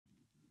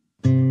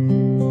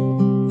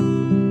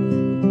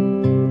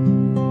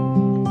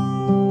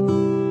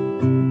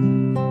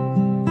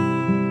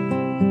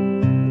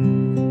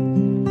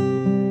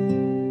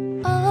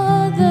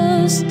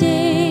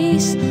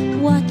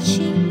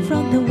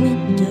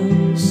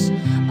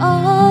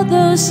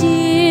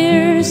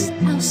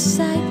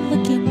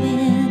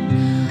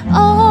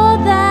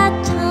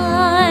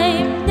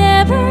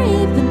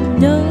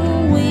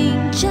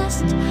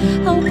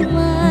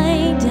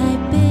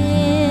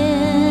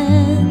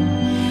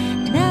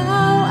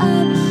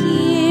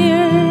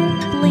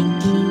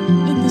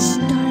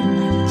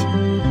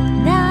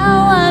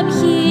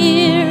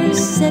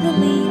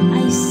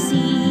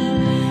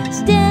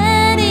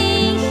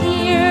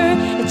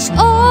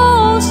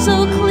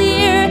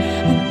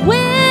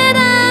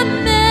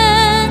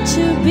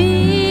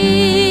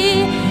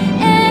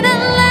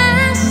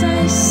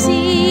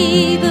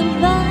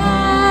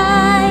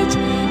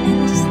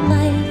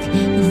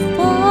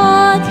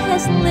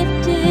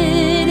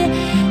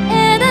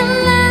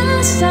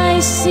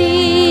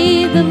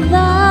see the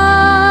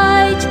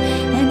light,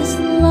 and it's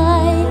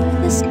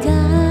like the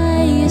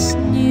sky is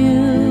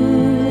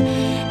new,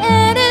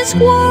 and it's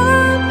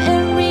warm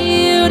and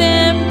real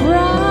and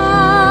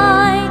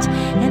bright,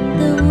 and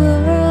the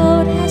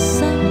world has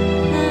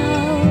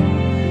somehow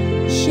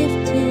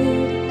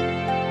shifted.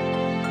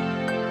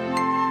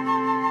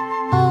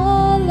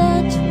 All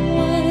at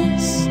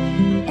once,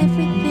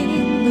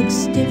 everything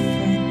looks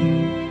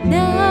different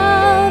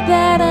now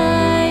that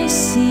I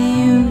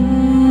see you.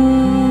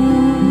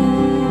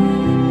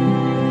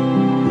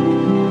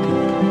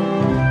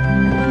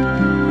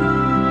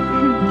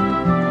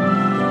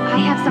 I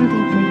have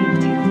something for you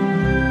too.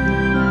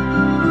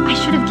 I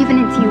should have given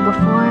it to you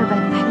before, but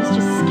I was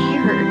just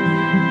scared.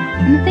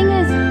 And the thing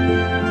is,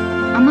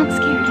 I'm not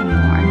scared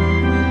anymore.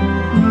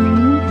 You know what I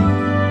mean?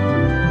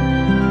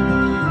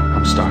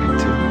 I'm starting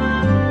to.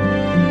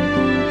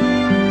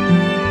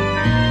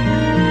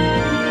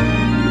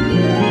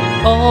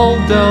 All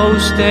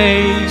those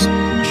days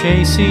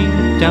chasing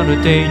down a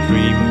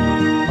daydream,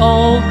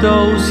 all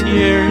those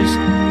years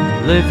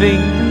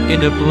living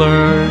in a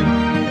blur,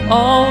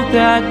 all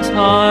that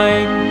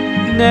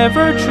time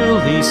never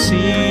truly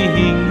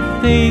seeing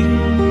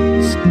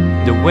things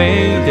the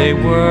way they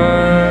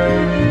were.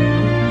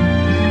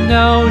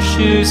 Now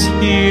she's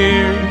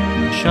here,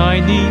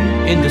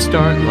 shining in the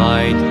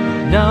starlight.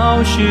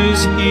 Now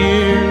she's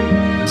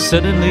here,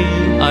 suddenly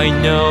I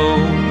know.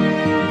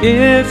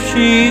 If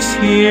she's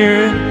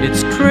here,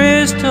 it's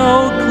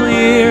crystal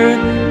clear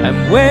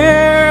I'm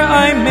where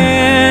I'm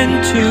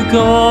meant to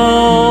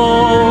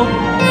go.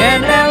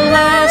 And at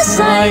last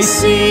I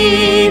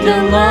see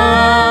the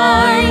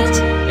light,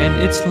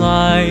 and it's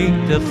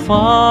like the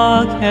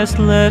fog has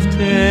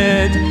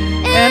lifted.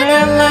 And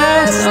at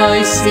last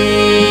I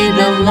see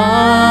the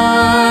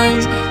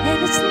light,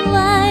 and it's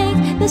like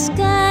the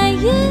sky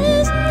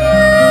is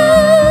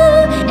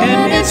new,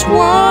 and it's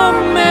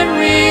warm and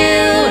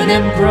real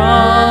and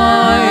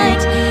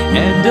bright,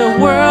 and the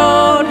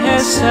world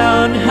has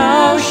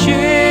somehow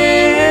shifted.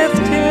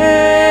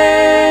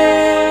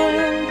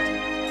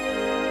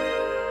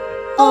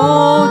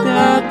 All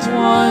at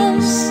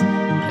once,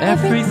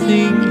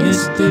 everything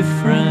is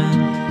different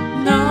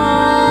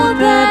now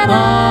that